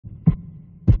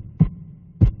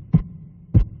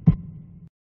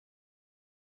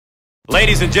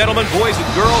Ladies and gentlemen, boys and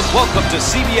girls, welcome to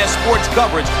CBS Sports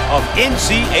coverage of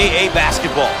NCAA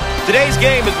basketball. Today's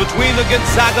game is between the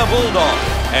Gonzaga Bulldogs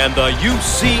and the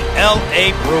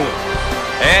UCLA Bruins.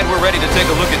 And we're ready to take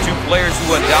a look at two players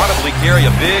who undoubtedly carry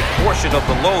a big portion of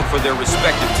the load for their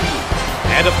respective teams.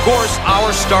 And of course,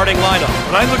 our starting lineup.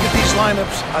 When I look at these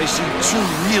lineups, I see two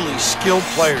really skilled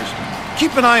players.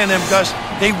 Keep an eye on them, Gus.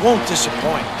 They won't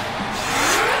disappoint.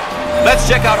 Let's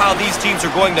check out how these teams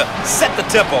are going to set the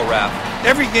tempo, Raph.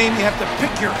 Every game, you have to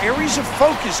pick your areas of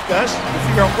focus, Gus, to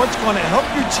figure out what's going to help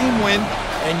your team win,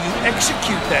 and you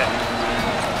execute that.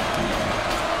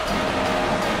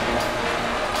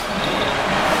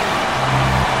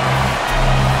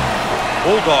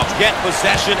 Bulldogs get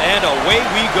possession, and away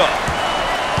we go.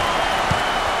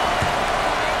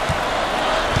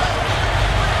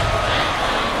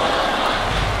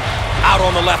 Out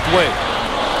on the left wing.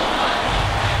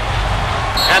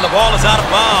 And the ball is out of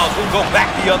bounds. We'll go back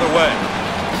the other way.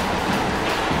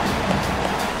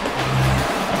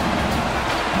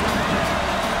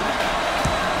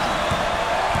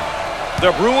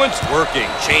 The Bruins working,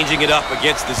 changing it up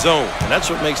against the zone. And that's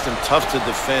what makes them tough to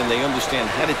defend. They understand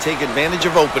how to take advantage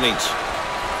of openings.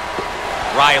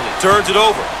 Riley turns it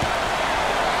over.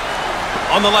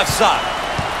 On the left side.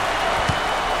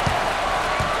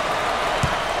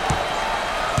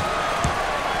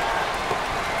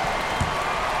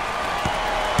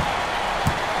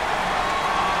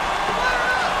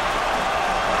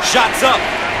 Shots up.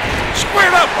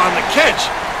 Squared up on the catch.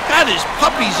 Got his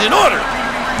puppies in order.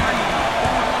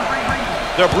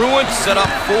 The Bruins set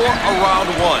up for a round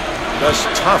one. That's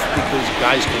tough because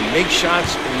guys can make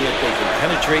shots and yet they can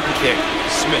penetrate and kick.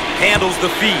 Smith handles the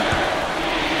feed.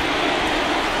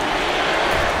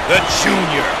 The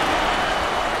junior.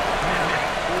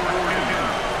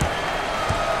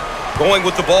 Going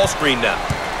with the ball screen now.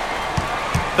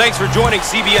 Thanks for joining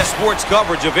CBS Sports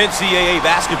coverage of NCAA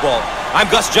basketball. I'm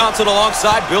Gus Johnson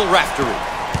alongside Bill Raftery.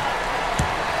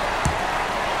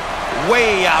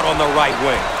 Way out on the right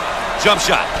wing. Jump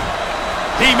shot.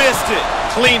 He missed it.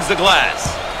 Cleans the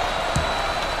glass.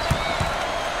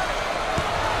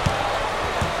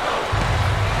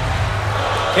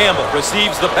 Campbell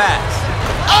receives the pass.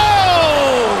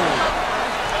 Oh!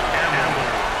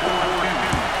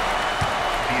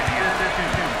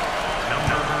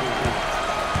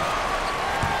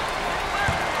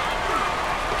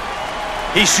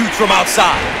 He shoots from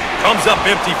outside. Comes up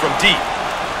empty from deep.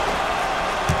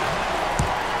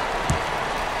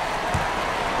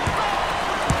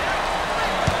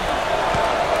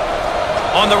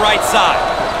 On the right side.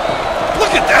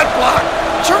 Look at that block.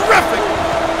 Terrific.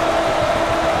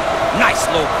 Nice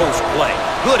low post play.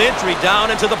 Good entry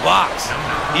down into the box.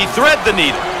 He thread the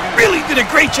needle. Really did a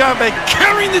great job at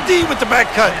carrying the D with the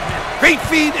back cut. Great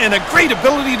feed and a great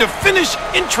ability to finish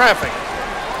in traffic.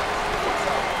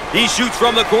 He shoots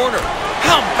from the corner.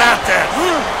 How about that?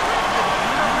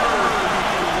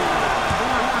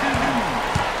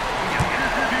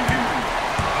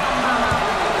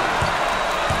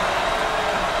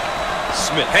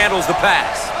 Smith handles the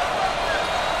pass.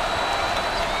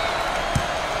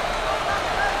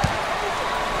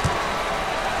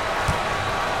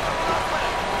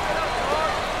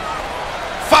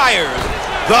 Fires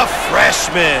the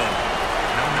freshman.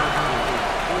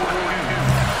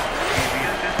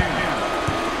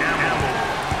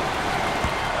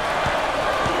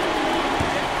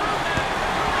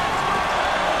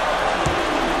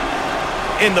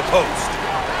 In the post.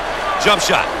 Jump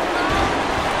shot.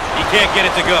 He can't get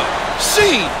it to go.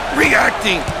 See,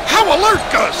 reacting. How alert,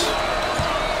 Gus.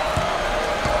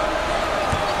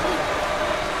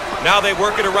 Now they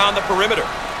work it around the perimeter.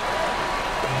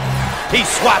 He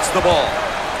swats the ball.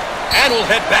 And will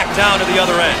head back down to the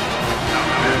other end.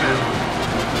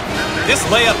 This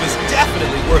layup is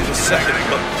definitely worth a second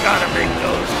look. Gotta make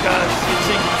those, Gus. It's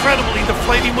incredibly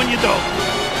deflating when you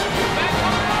don't.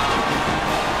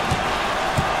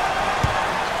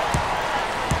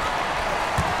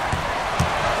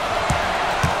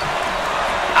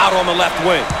 Out on the left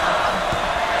wing.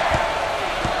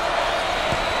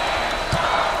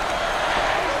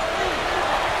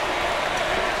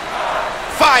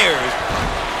 Fires.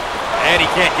 And he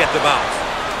can't get the bounce.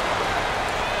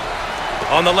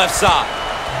 On the left side.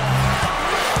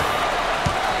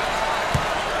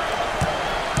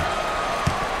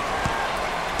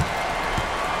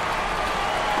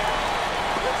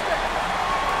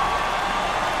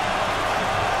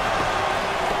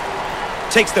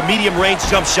 Takes the medium-range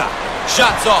jump shot.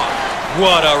 Shots off.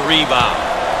 What a rebound.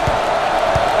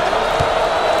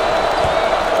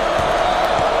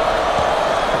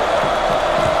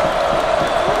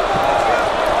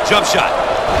 Jump shot.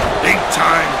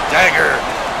 Big-time dagger.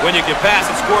 When you can pass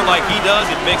and score like he does,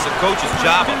 it makes a coach's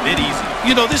job a bit easier.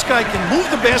 You know, this guy can move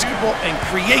the basketball and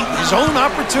create his own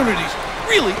opportunities.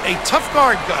 Really a tough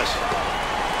guard, Gus.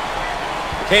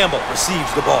 Campbell receives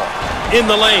the ball. In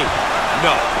the lane.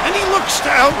 No. And he looks to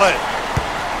outlet.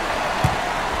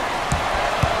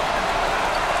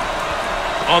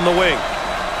 On the wing.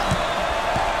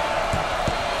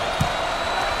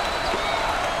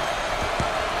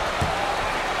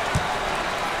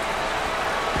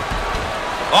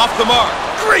 Off the mark.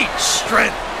 Great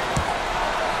strength.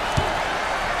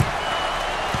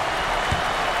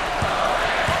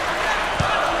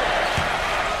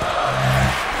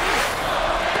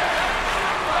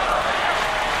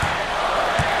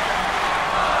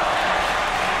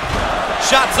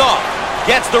 Shots off.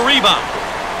 Gets the rebound.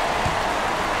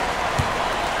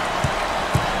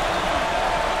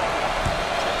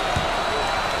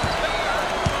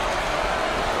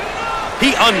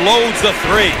 He unloads the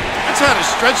three. That's how to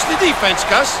stretch the defense,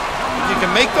 Gus. If you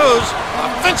can make those,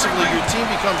 offensively your team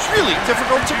becomes really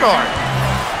difficult to guard.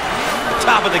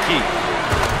 Top of the key.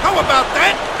 How about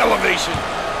that elevation?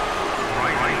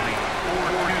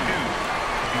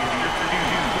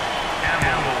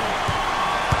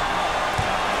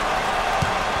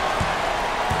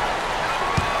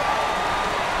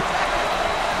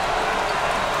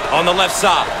 On the left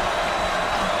side.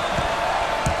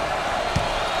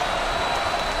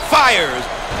 Fires.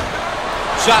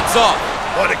 Shots off.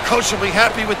 Boy, the coach will be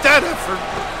happy with that effort.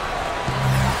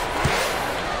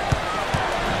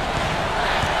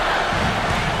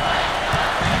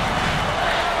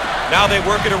 Now they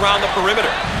work it around the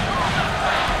perimeter.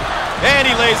 And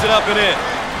he lays it up and in.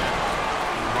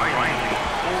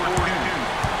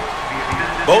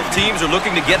 Both teams are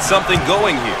looking to get something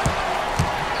going here.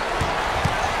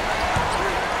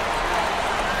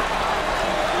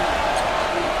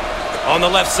 On the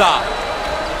left side.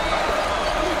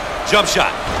 Jump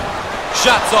shot.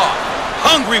 Shots off.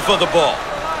 Hungry for the ball.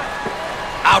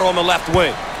 Out on the left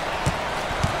wing.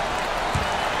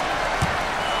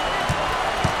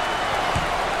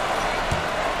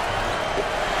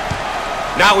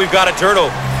 Now we've got a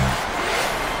turnover.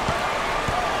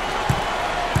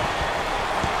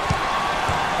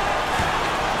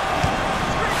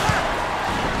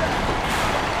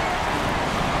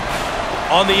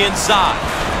 On the inside.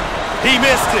 He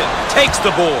missed it. Takes the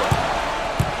board.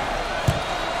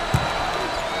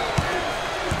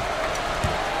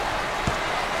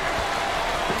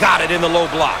 Got it in the low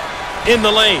block. In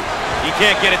the lane. He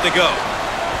can't get it to go.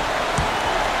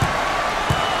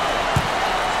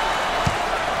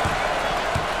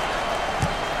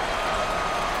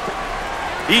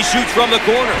 He shoots from the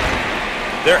corner.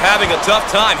 They're having a tough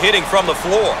time hitting from the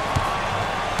floor.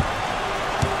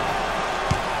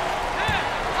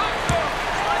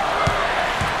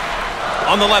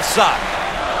 On the left side.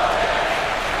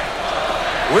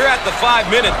 We're at the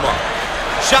 5-minute mark.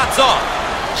 Shots off.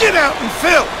 Get out and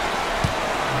fill.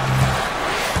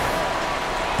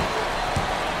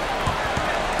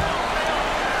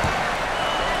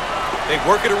 They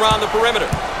work it around the perimeter.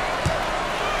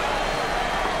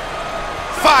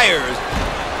 Fires.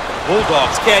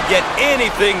 Bulldogs can't get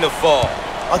anything to fall.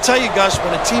 I'll tell you, Gus,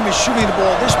 when a team is shooting the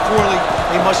ball this poorly,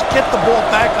 they must get the ball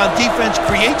back on defense,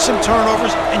 create some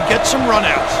turnovers, and get some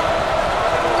runouts.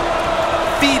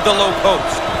 Feed the low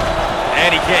post.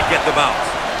 And he can't get the bounce.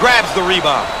 Grabs the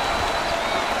rebound.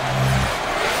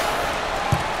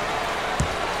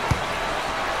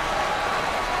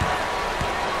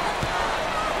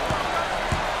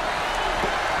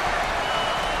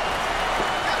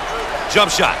 Jump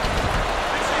shot.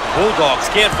 Bulldogs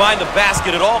can't find the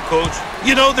basket at all, Coach.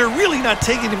 You know, they're really not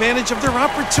taking advantage of their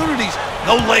opportunities.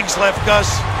 No legs left, Gus.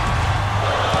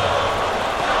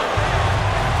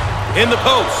 In the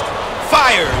post.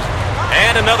 Fires.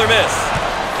 And another miss.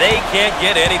 They can't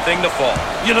get anything to fall.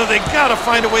 You know, they got to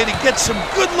find a way to get some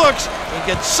good looks and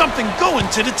get something going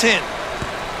to the 10.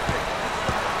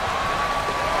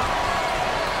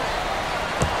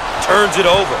 Turns it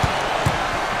over.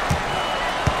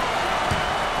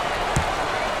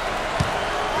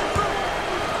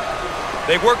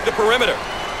 They work the perimeter.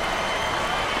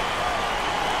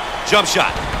 Jump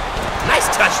shot. Nice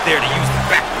touch there to use the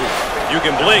backboard. You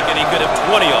can blink and he could have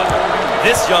 20 on it.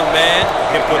 This young man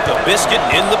can put the biscuit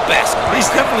in the basket.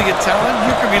 He's definitely a talent.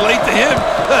 You can relate to him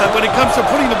when it comes to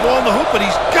putting the ball in the hoop, but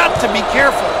he's got to be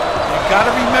careful. You've got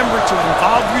to remember to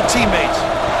involve your teammates.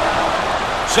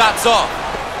 Shots off.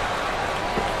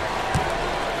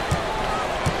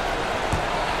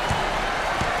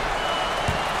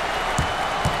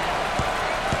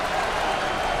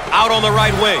 Out on the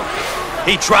right wing.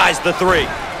 He tries the three.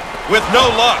 With no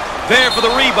luck, There for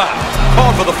the rebound.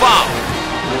 Called for the foul.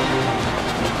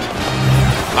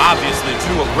 Obviously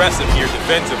too aggressive here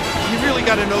defensively. You really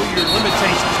got to know your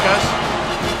limitations, Gus.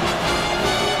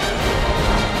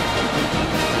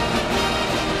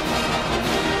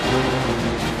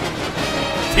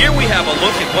 Here we have a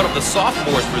look at one of the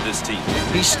sophomores for this team.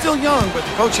 He's still young, but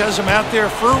the coach has him out there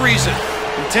for a reason.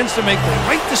 He tends to make the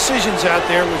right decisions out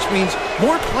there, which means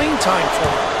more playing time for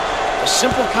him. A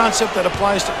simple concept that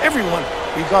applies to everyone,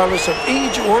 regardless of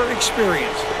age or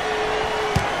experience.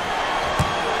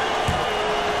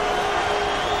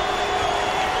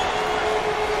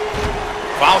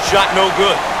 Foul shot no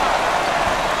good.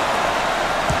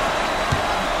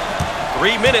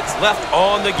 3 minutes left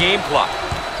on the game clock.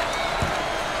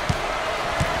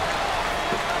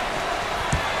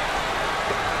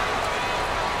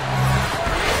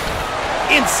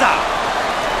 Inside.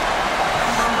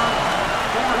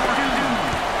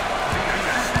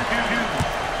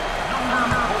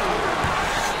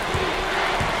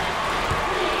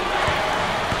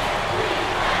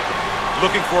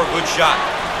 Looking for a good shot.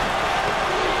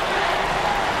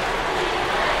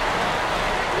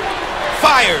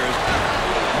 Fires.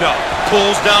 No.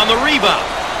 Pulls down the rebound.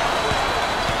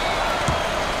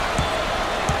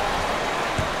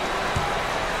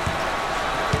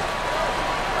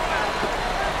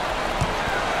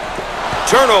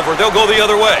 Turnover, they'll go the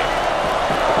other way.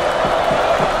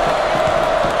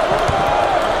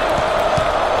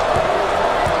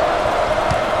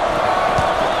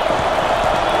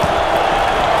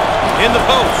 In the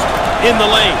post, in the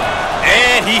lane,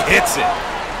 and he hits it.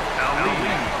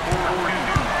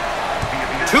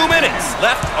 2 minutes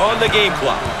left on the game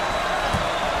clock.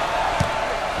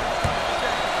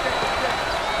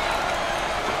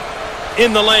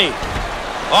 In the lane,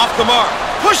 off the mark,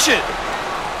 push it.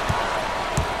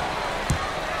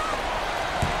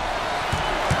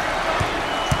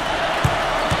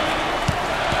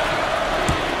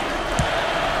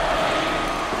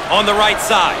 On the right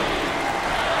side.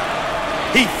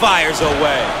 He fires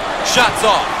away. Shots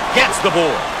off. Gets the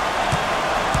board.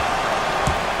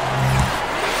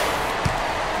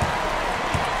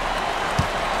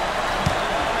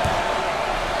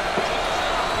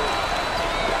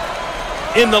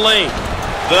 In the lane.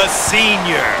 The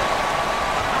senior.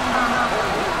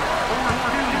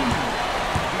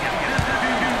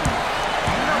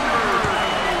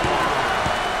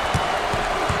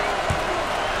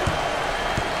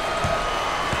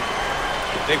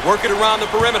 They work it around the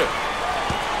perimeter.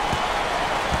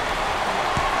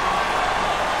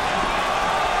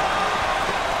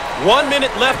 One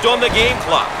minute left on the game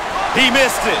clock. He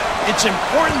missed it. It's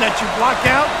important that you block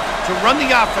out to run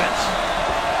the offense.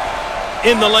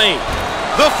 In the lane.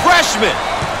 The freshman.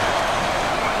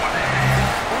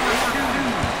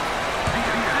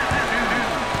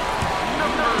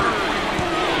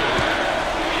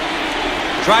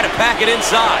 Try to pack it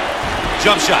inside.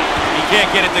 Jump shot. He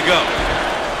can't get it to go.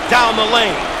 Down the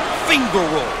lane, finger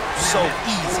roll, so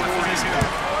easy for this guy.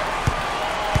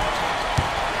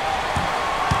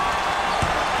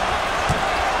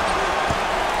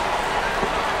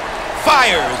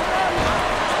 Fires,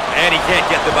 and he can't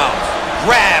get the bounce.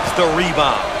 Grabs the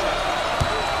rebound.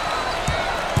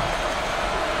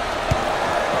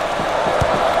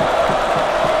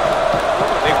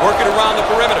 They work it around the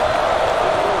perimeter.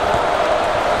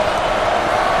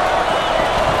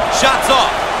 Shots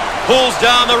off. Pulls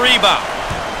down the rebound.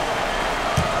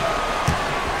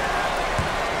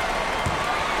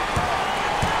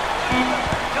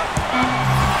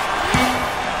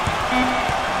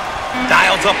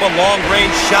 Dials up a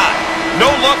long-range shot. No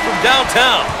luck from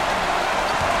downtown.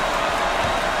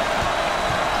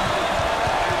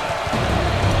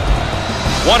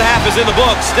 One half is in the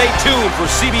books. Stay tuned for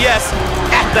CBS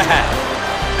at the half.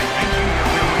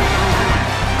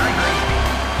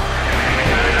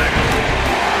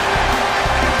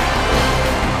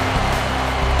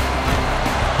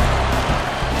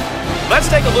 Let's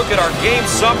take a look at our game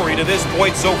summary to this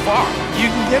point so far.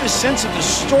 You can get a sense of the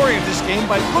story of this game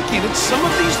by looking at some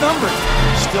of these numbers.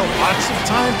 Still lots of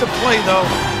time to play, though.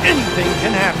 Anything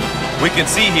can happen. We can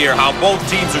see here how both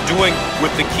teams are doing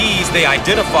with the keys they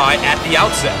identified at the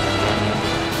outset.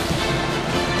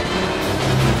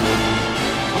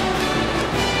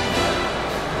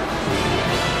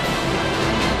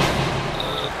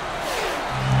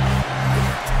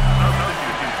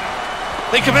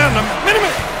 They come out in a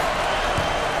minute.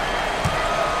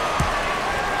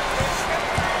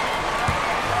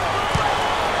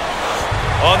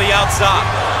 On the outside.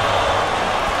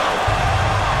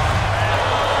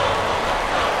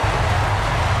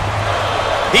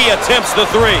 He attempts the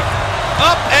three.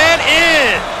 Up and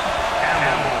in.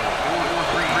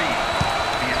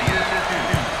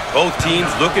 Both teams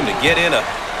looking to get in a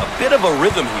bit of a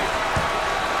rhythm here.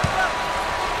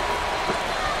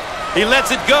 He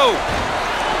lets it go.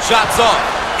 Shots off.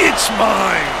 It's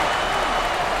mine.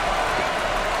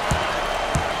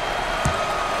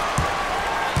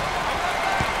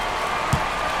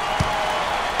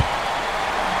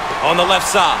 On the left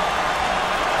side.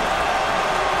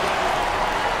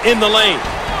 In the lane.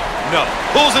 No.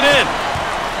 Pulls it in.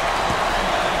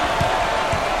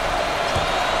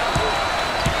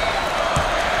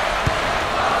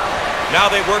 Now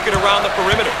they work it around the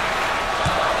perimeter.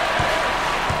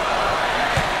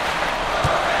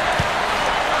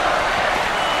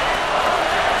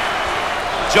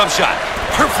 Jump shot.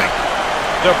 Perfect.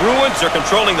 The Bruins are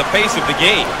controlling the pace of the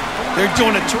game. They're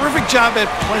doing a terrific job at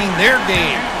playing their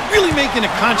game, really making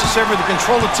a conscious effort to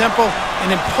control the tempo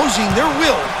and imposing their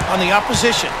will on the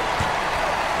opposition.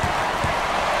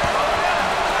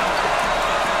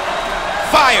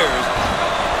 Fires.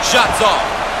 Shots off.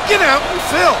 Get out and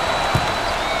fill.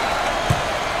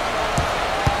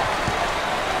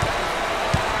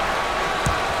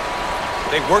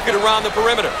 They work it around the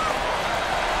perimeter.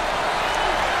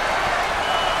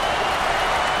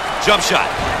 Jump shot.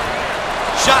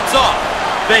 Shots off.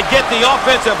 They get the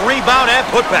offensive rebound and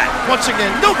putback. Once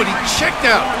again, nobody checked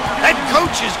out. That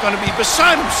coach is going to be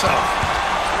beside himself.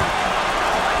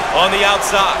 On the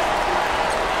outside.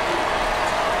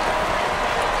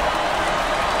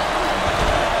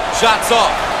 Shots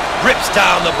off. Rips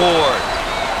down the board.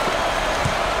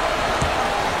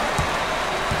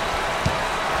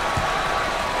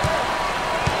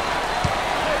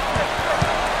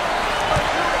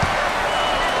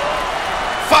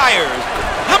 Fires.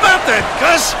 How about that,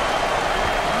 Gus?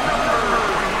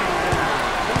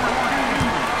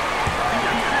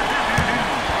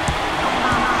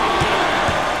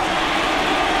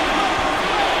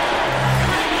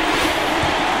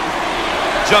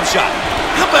 Jump shot.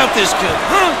 How about this kid,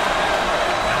 huh?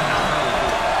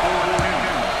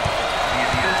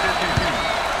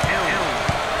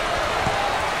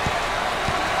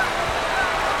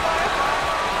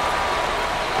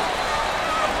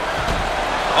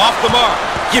 Off the mark.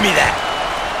 Give me that.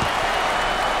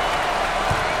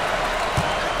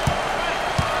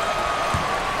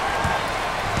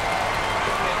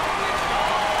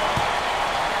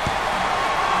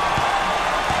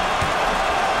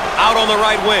 Out on the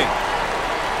right wing.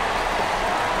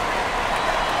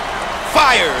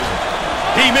 Fires.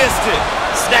 He missed it.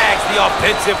 Snags the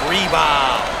offensive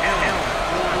rebound.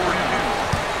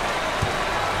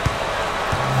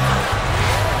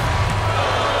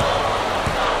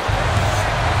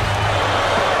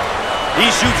 He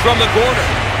shoots from the corner.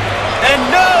 And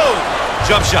no!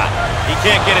 Jump shot. He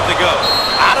can't get it to go.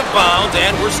 Out of bounds,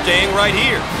 and we're staying right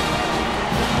here.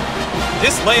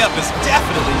 This layup is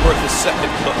definitely worth a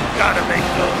second look. Gotta make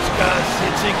those, Gus.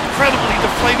 It's incredibly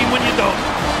deflating when you don't.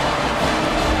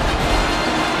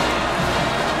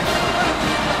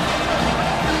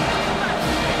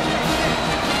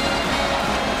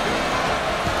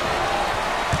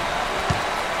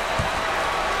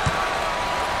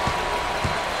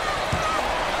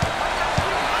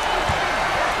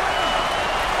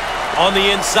 On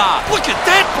the inside. Look at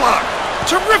that block.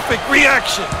 Terrific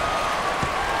reaction.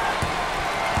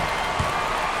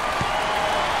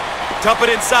 Dump it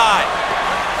inside.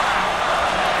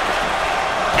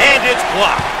 And it's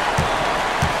blocked.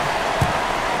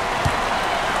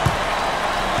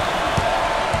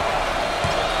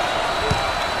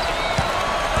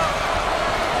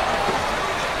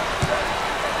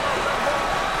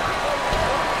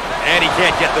 And he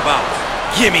can't get the bounce.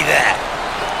 Give me that.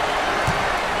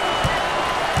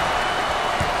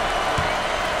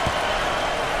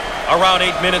 Around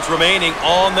 8 minutes remaining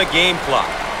on the game clock.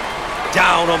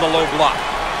 Down on the low block.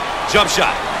 Jump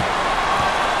shot.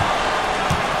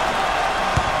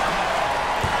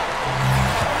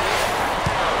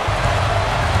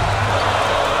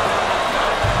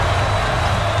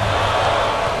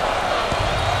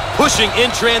 Pushing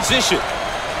in transition.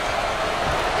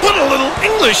 Put a little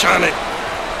English on it.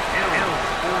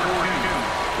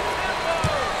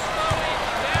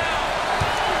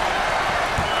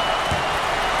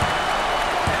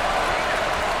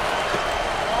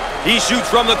 He shoots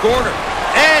from the corner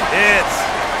and hits.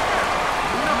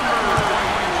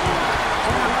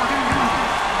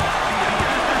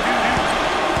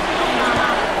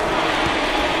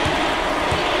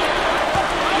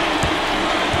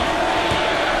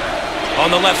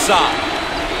 On the left side.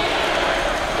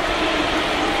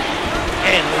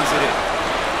 And lays it in.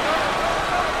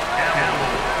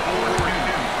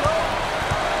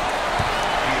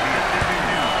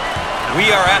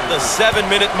 We are at the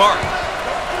 7-minute mark.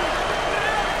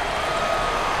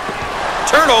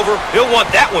 Turnover. He'll want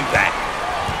that one back.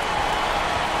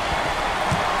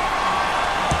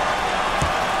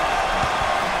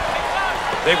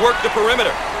 They work the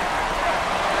perimeter.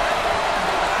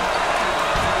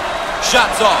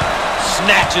 Shots off.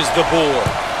 Snatches the board.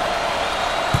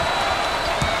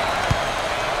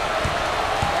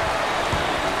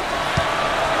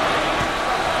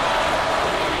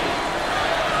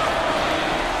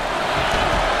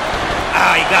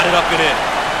 He got it up and in.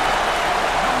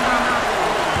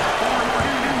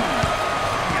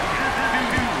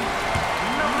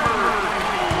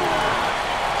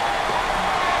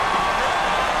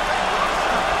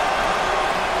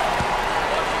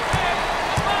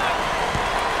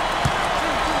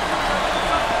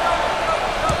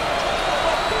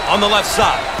 On the left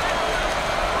side.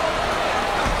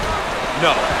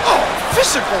 No. Oh,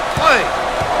 physical play.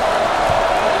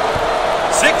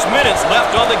 6 minutes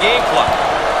left on the game clock.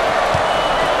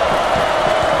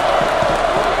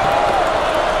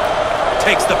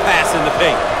 Takes the pass in the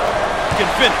paint. Can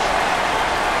finish.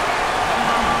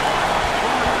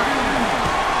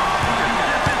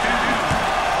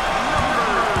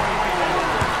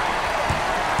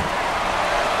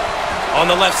 On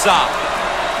the left side.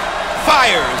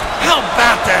 Fires. How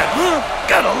about that, huh?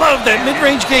 Gotta love that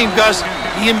mid-range game, Gus.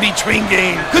 The in-between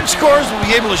game. Good scorers will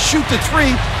be able to shoot the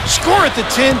three, score at the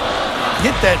 10,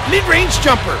 hit that mid-range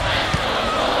jumper.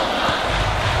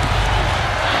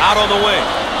 Out on the wing.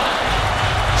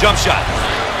 Jump shot.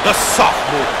 The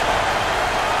sophomore.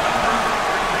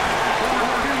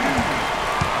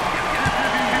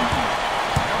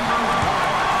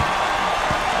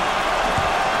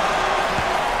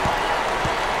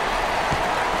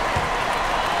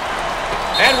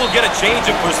 And we'll get a change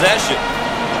of possession.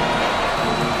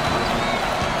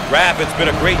 Rap, it's been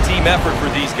a great team effort for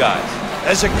these guys.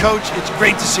 As a coach, it's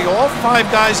great to see all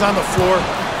 5 guys on the floor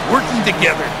working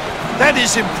together. That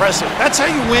is impressive. That's how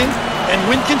you win, and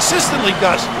win consistently,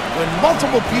 Gus. When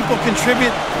multiple people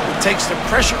contribute, it takes the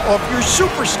pressure off your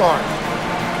superstar.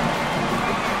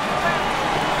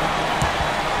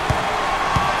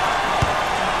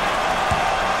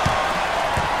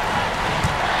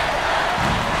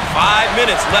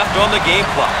 Minutes left on the game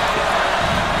clock.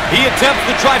 He attempts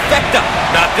the trifecta.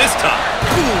 Not this time.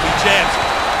 Ooh, he jams it.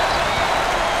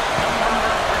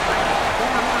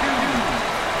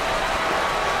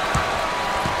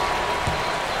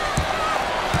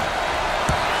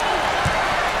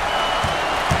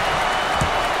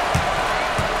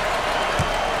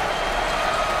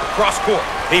 Cross court.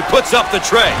 He puts up the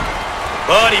tray,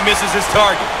 but he misses his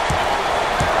target.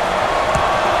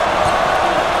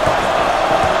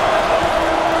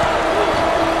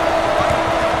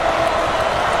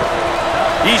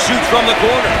 He shoots from the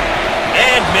corner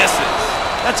and misses.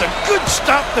 That's a good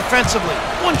stop defensively.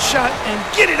 One shot and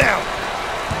get it out.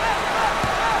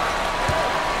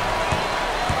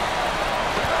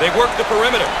 They work the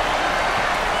perimeter.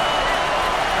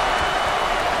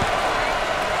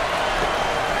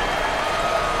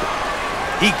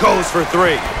 He goes for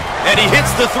 3, and he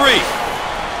hits the 3.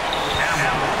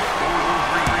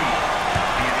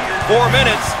 4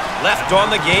 minutes left on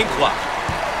the game clock.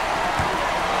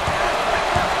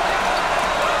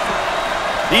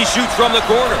 He shoots from the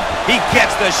corner. He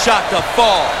gets the shot to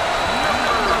fall.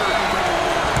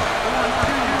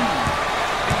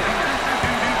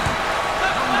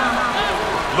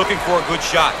 Looking for a good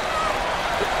shot.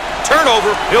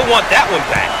 Turnover. He'll want that one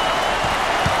back.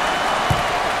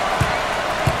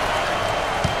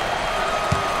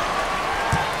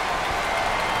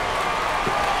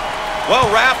 Well,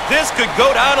 Raph, this could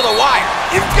go down to the wire.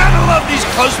 You've got to love these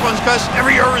close ones, Gus.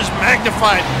 Every error is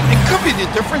magnified. It could be the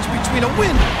difference between a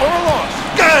win or a loss.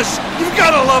 Gus, you've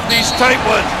got to love these tight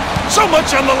ones. So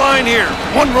much on the line here.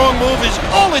 One wrong move is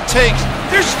all it takes.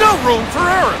 There's no room for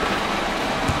error.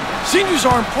 Seniors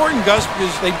are important, Gus,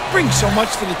 because they bring so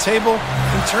much to the table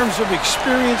in terms of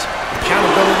experience,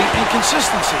 accountability, and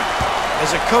consistency.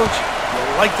 As a coach,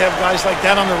 you like to have guys like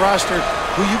that on the roster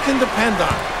who you can depend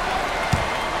on.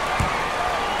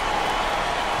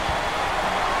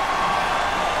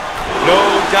 No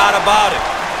doubt about it.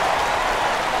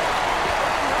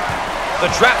 The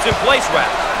trap's in place, Raph.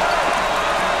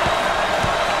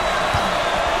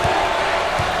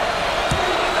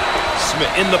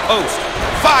 Smith in the post.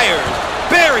 Fires.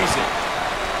 Buries it.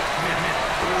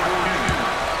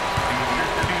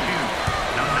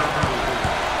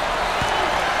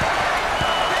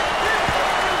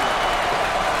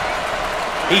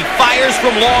 He fires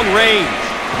from long range.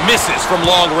 Misses from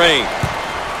long range.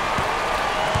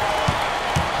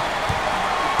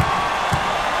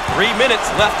 3 minutes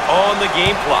left on the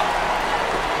game clock.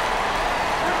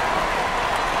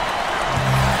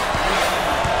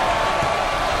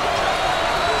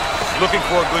 looking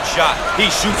for a good shot. He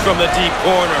shoots from the deep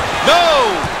corner. No!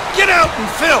 Get out and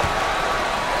fill.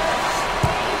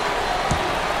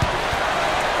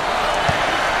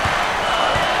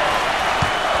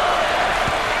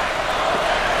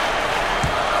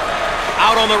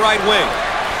 Out on the right wing.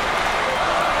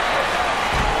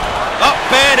 Up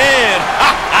and in.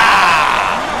 Ha-ha!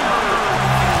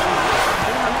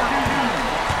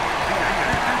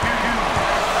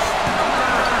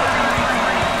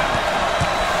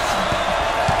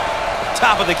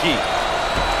 Top of the key.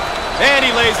 And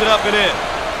he lays it up and in.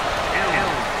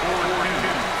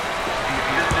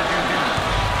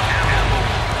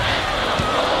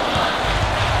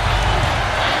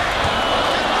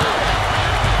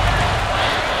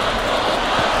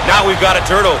 Now we've got a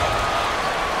turnover.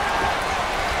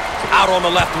 Out on the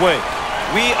left wing.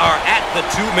 We are at the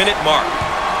 2-minute mark.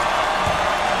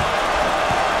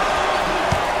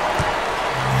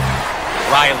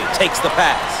 Riley takes the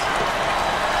pass.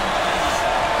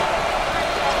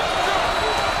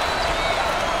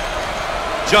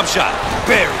 Jump shot.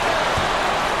 Buried.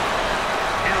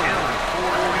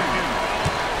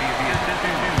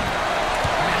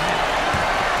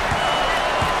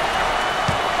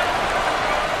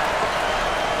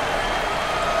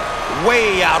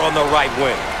 Way out on the right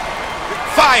wing.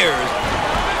 Fires.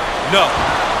 No.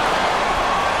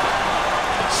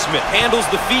 Smith handles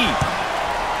the feed.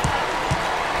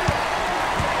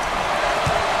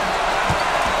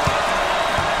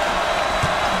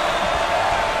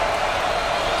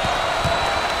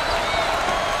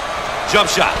 Jump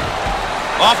shot.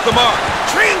 Off the mark.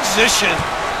 Transition.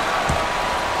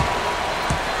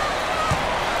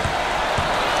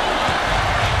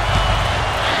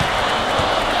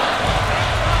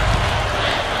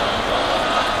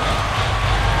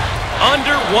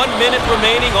 Under 1 minute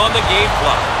remaining on the game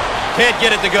clock. Can't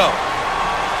get it to go.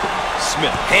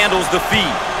 Smith handles the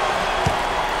feed.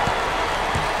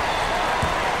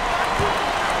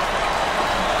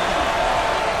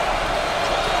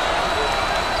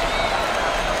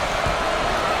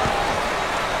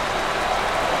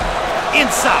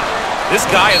 Inside. This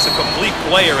guy is a complete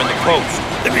player in the post.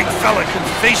 The big fella can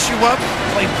face you up,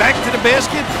 play back to the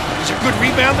basket. He's a good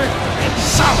rebounder and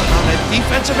solid on that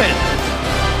defensive end.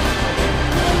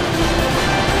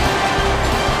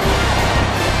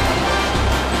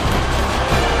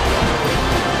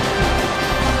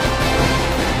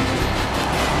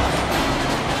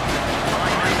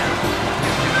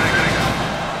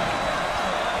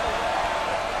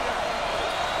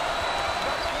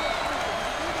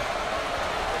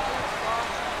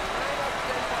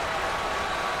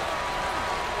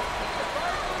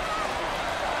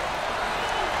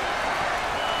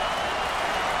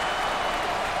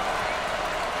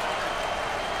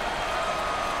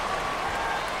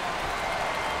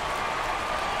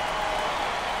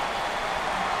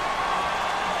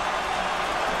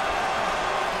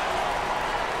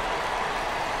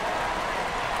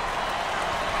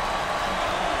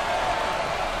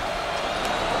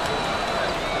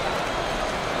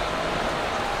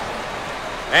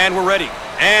 And we're ready.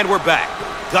 And we're back.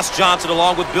 Gus Johnson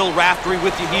along with Bill Raftery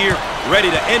with you here,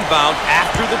 ready to inbound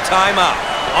after the timeout.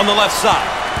 On the left side.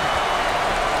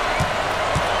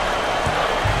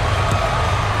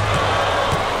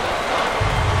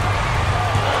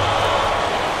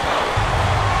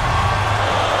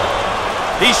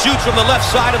 He shoots from the left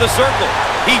side of the circle.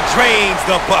 He drains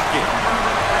the bucket.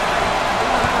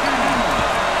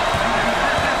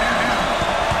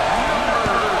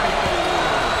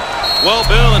 Well,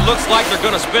 Bill, it looks like they're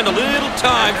going to spend a little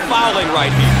time fouling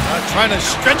right here. Trying to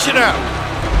stretch it out.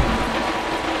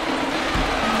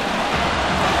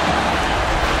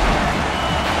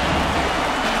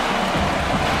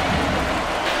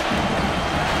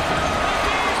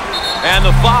 And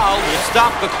the foul will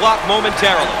stop the clock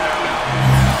momentarily.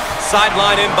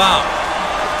 Sideline inbound.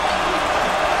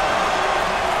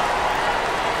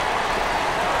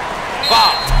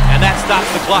 Foul, and that stops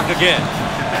the clock again.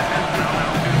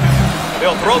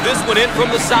 They'll throw this one in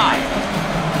from the side.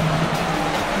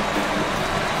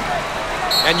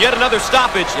 And yet another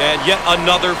stoppage, and yet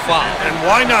another foul. And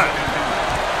why not?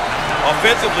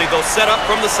 Offensively, they'll set up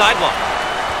from the sideline.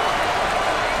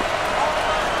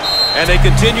 And they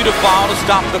continue to foul to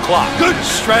stop the clock. Good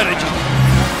strategy.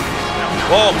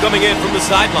 Ball coming in from the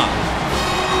sideline.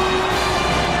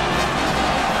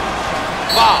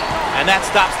 Foul, and that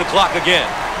stops the clock again.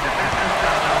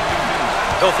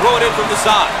 They'll throw it in from the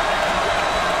side.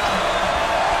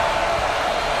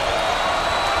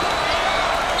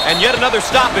 And yet another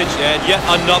stoppage, and yet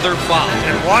another foul.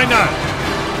 And why not?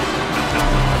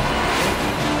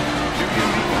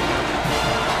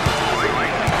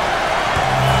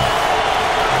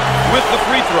 with the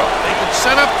free throw. They can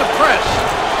set up the press.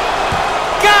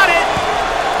 Got it!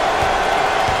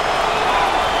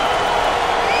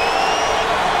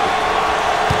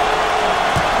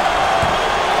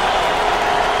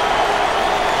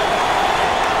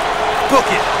 Book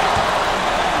it.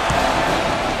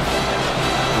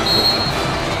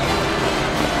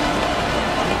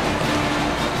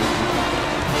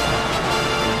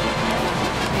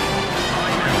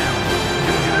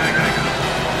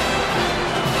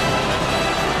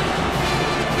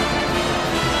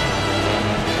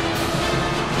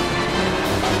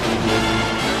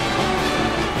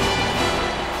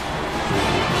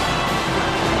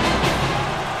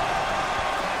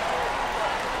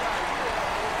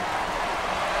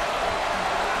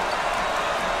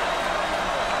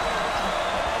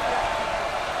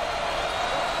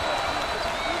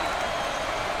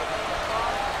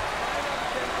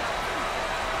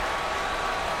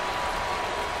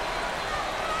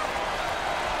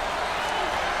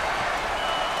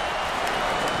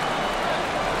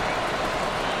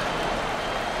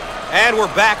 And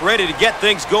we're back ready to get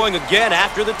things going again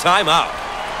after the timeout.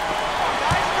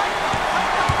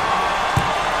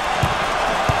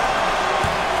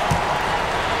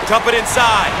 Dump it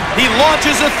inside. He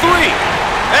launches a three.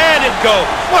 And it goes.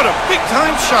 What a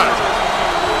big-time shot.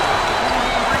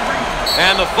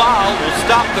 And the foul will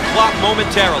stop the clock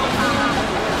momentarily.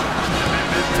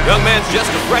 Young man's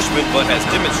just a freshman, but has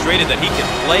demonstrated that he can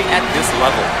play at this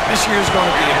level. This year's going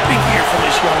to be a big year for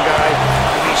this young guy.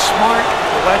 If he's smart,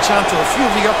 he'll latch on to a few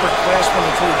of the upperclassmen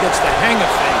until he gets the hang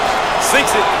of things.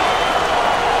 Sinks it.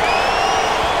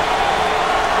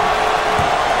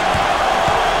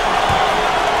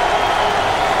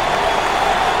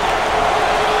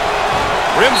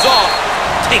 Rims off.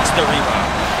 Takes the rebound.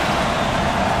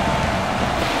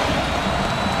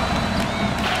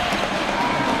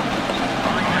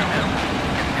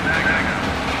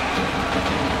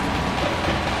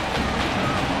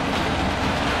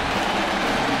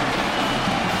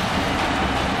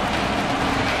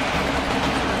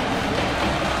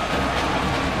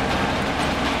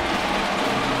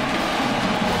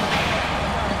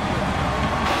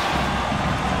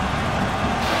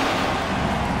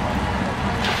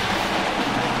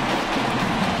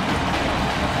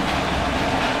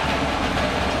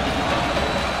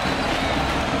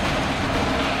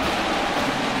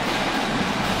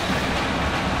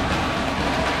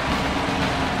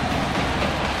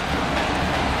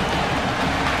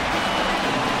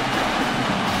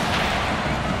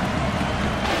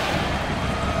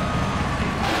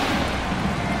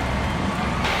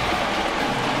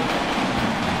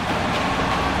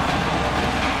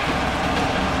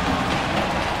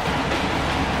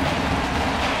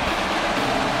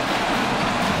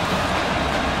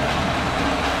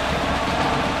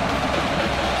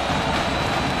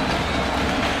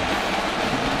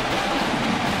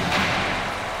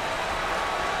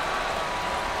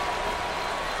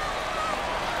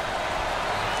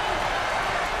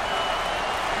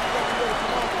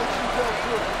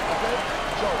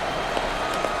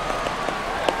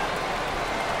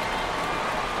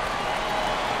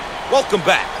 Welcome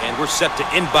back, and we're set to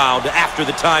inbound after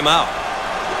the timeout.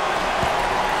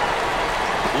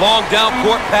 Long down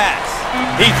court pass.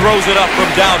 He throws it up from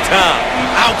downtown.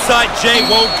 Outside J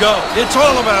won't go. It's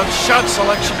all about shot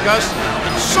selection, Gus.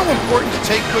 It's so important to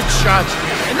take good shots,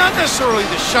 and not necessarily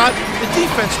the shot the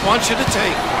defense wants you to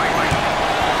take.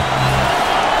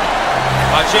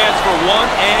 A chance for one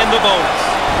and the bonus.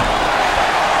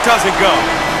 Doesn't go.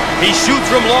 He shoots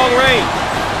from long range.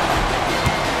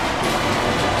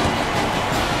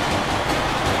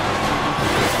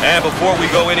 And before we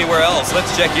go anywhere else,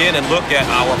 let's check in and look at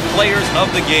our players of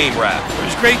the game, Raph. It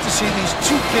was great to see these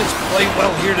two kids play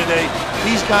well here today.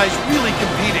 These guys really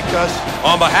competed, Gus.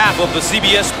 On behalf of the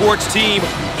CBS Sports team,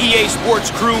 EA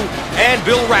Sports crew, and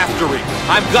Bill Raftery,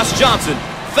 I'm Gus Johnson.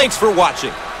 Thanks for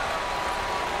watching.